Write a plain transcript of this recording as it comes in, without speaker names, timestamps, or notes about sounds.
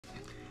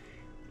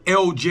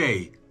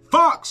LJ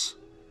Fox.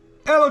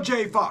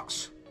 LJ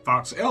Fox.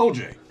 Fox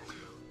LJ.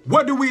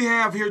 What do we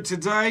have here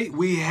today?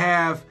 We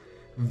have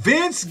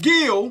Vince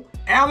Gill,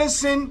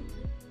 Alison,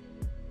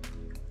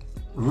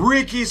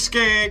 Ricky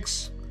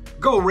Skaggs.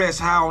 Go rest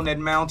high on that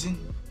mountain.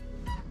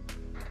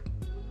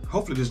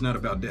 Hopefully this is not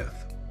about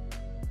death.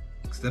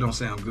 Because that don't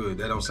sound good.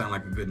 That don't sound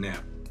like a good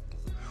nap.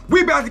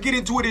 We about to get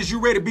into it. Is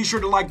you ready? Be sure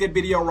to like that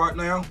video right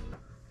now.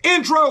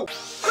 Intro.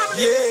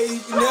 Yeah, you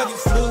never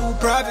flew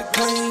private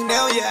plane.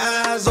 Now your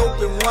eyes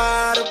open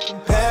wide up in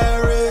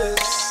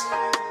Paris.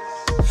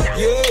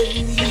 Yeah,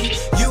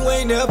 you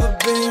ain't never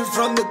been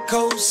from the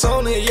coast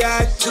on a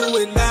yacht to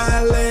an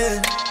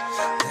island.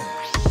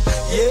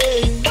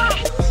 Yeah.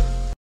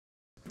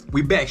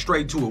 We back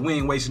straight to it. We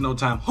ain't wasting no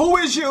time. Who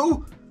is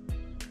you?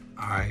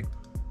 All right.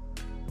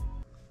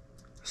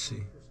 Let's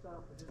see.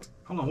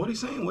 Hold on. What he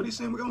saying? What he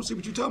saying? We're gonna see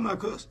what you talking about,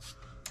 cuz.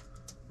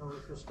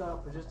 If you'll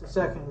stop for just a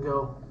second and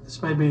go,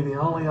 this may be the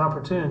only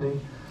opportunity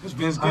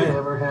I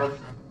ever have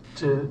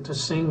to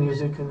sing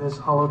music in this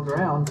hollowed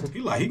ground.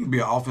 He can be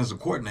an offensive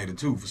coordinator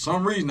too. For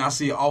some reason, I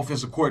see an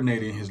offensive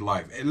coordinator in his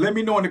life. Let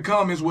me know in the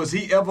comments, was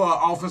he ever an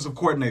offensive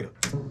coordinator?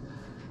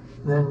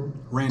 Then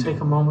Randy. Take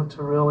a moment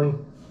to really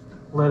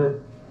let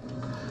it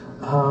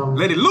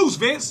loose,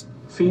 Vince.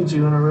 Feed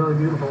you in a really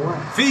beautiful way.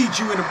 Feed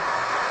you in a...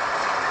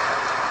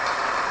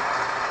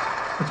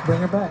 Let's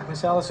bring her back.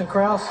 Miss Alison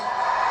Krauss,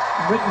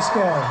 Ricky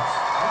Skaggs.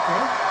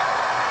 Okay.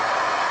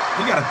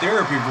 He got a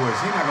therapy voice.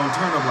 He's not gonna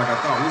turn up like I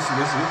thought. Listen,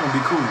 it's gonna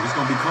be cool. It's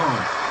gonna be calm.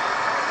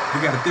 He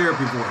got a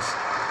therapy voice.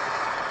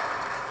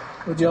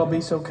 Would y'all be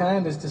so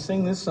kind as to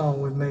sing this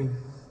song with me?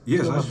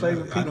 Yes, Two of my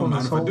favorite people in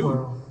this whole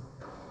world.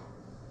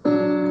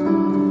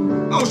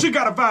 Oh, she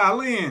got a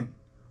violin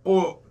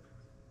or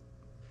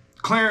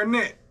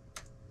clarinet.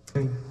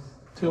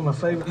 Two of my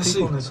favorite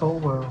people in this whole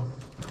world.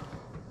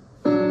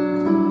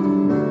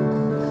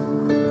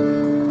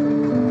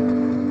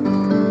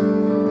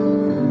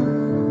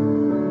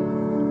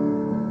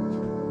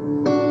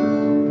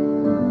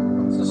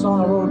 Song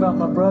I wrote about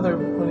my brother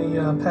when he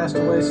passed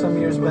away some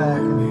years back.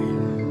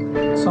 And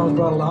the song's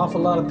brought an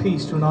awful lot of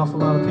peace to an awful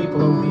lot of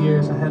people over the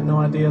years. I had no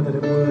idea that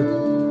it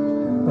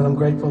would, but I'm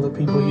grateful that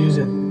people use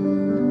it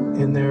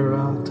in their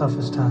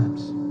toughest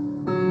times.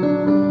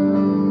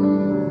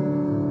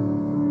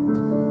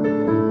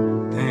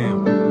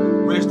 Damn.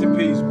 Rest in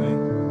peace, man.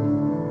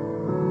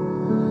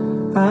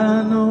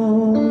 I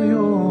know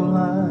your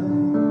life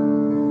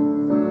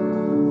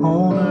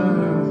on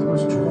earth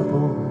was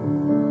trouble.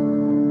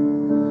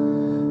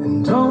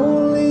 And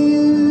only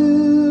you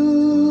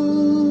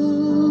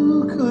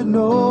could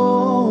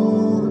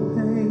know the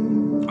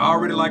pain. I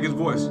already like his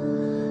voice.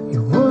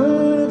 You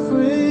weren't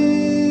afraid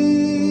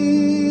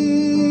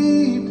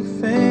to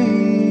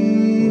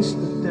face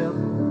the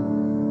devil.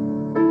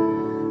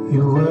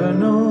 You were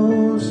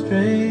no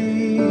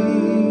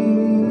stranger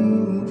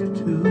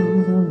to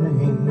the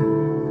rain.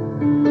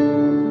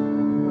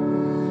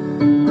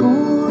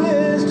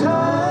 Coolest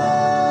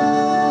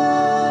high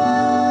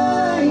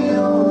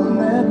on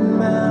that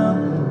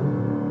mountain.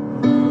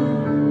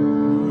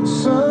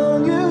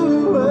 Song you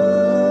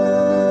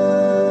work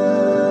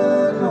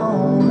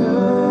on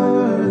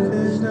earth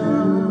is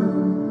done.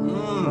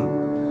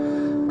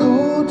 Go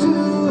to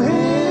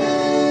heaven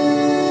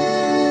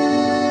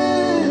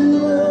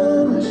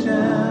a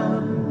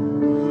shout.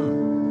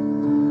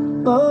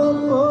 Love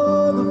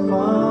for the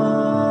Father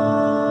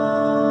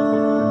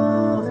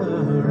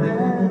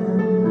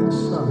and the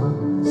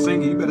Son. Sing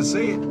it, you better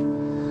say it.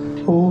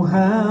 Oh,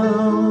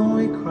 how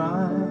we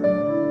cry.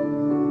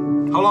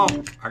 Hold on,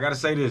 I gotta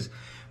say this.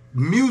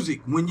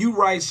 Music, when you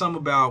write something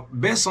about,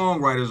 best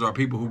songwriters are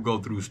people who go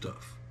through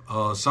stuff.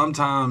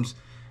 Sometimes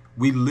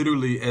we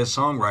literally, as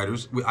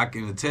songwriters, I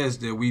can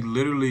attest that we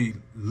literally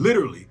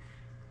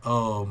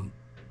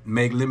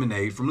make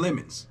lemonade from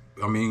lemons.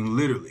 I mean,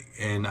 literally.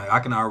 And I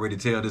can already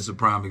tell this is a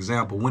prime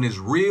example. When it's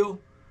real,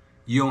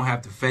 you don't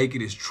have to fake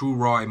it. It's true,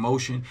 raw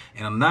emotion.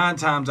 And 9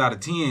 times out of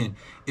 10,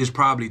 it's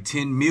probably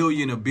 10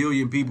 million, a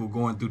billion people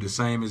going through the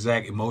same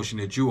exact emotion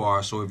that you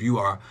are. So if you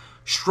are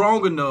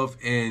strong enough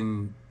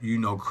and, you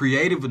know,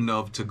 creative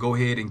enough to go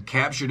ahead and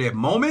capture that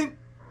moment,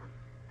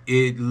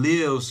 it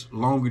lives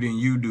longer than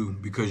you do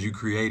because you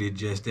created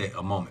just that,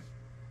 a moment.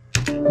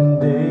 The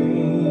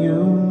day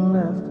you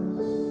left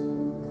us,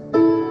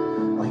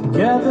 we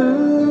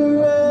gathered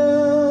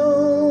around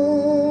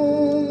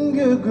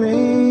your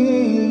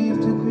grave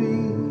to grieve.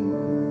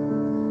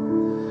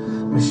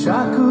 Wish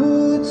I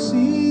could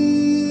see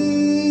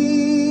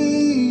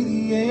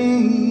the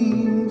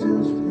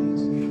angels'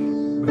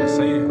 faces. Better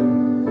say it.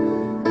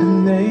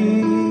 And they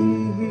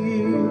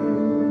hear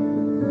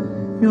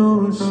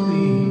your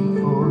sweet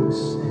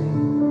voice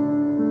sing.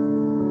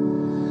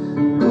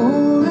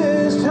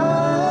 Coolest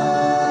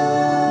high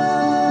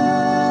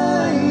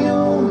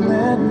on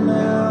that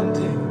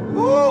mountain.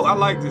 Whoa, I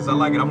like this. I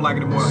like it. I'm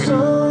liking it more.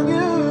 Song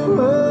you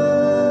heard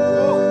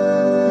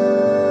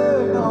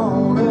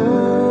on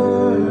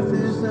earth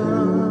is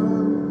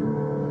done.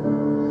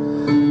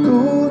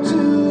 Go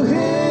to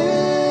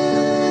heaven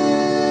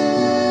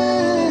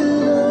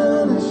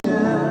a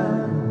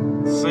shout.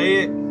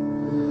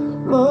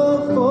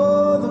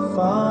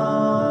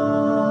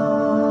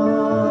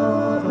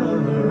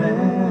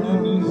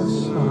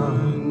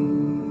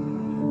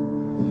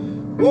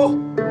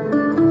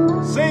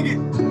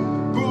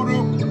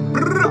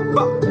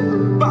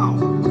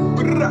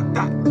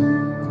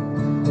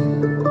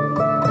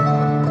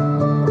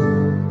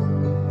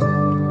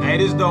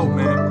 dope,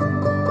 man.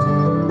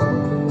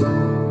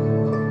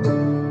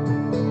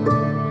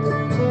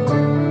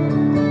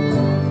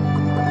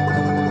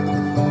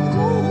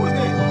 Ooh, what's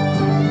that?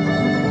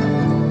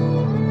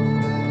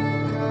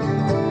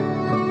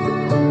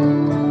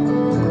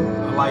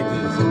 I like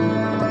this.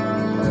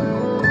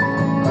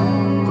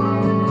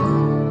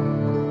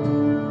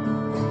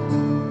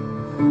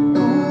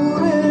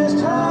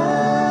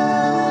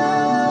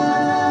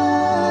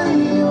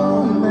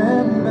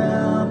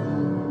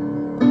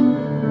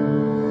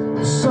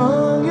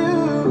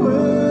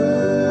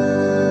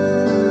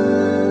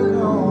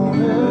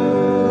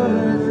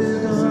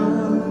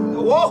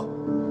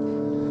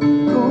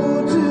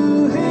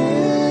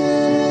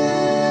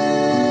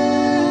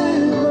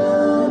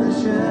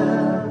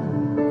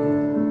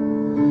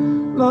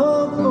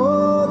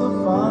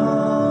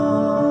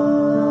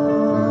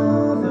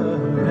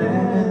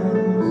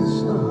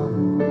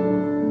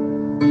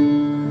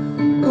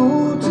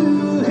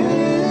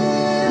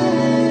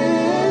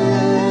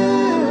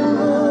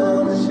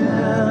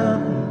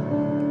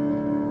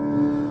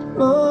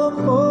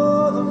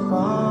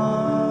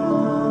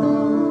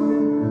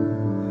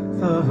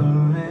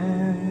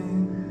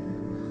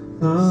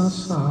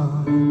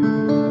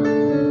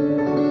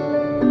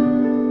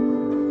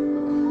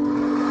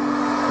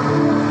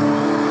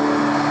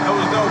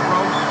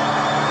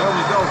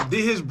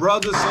 Did his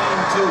brother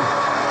sing too?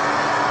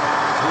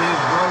 Did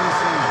his brother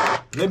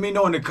sing? Let me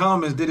know in the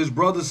comments. Did his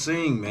brother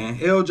sing, man?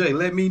 LJ,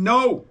 let me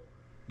know.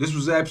 This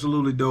was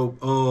absolutely dope.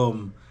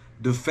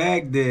 The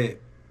fact that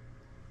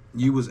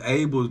you was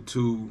able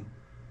to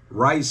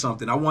write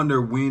something. I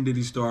wonder, when did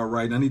he start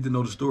writing? I need to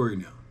know the story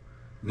now.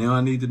 Now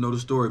I need to know the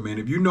story, man.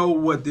 If you know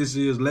what this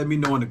is, let me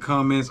know in the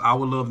comments. I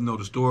would love to know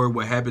the story,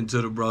 what happened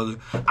to the brother.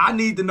 I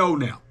need to know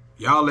now.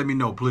 Y'all let me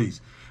know, please.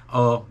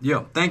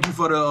 Yeah, thank you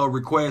for the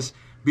request.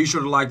 Be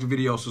sure to like the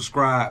video,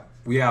 subscribe.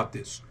 We out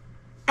this.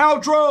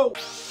 Outro!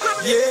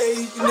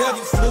 Yeah, you never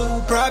flew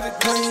private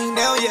plane.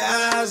 Now your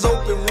eyes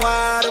open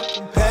wide up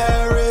in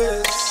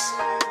Paris.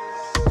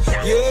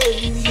 Yeah,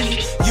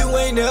 you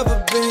ain't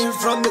never been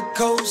from the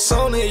coast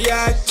on a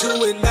yacht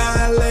to an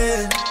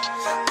island.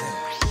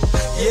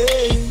 Yeah.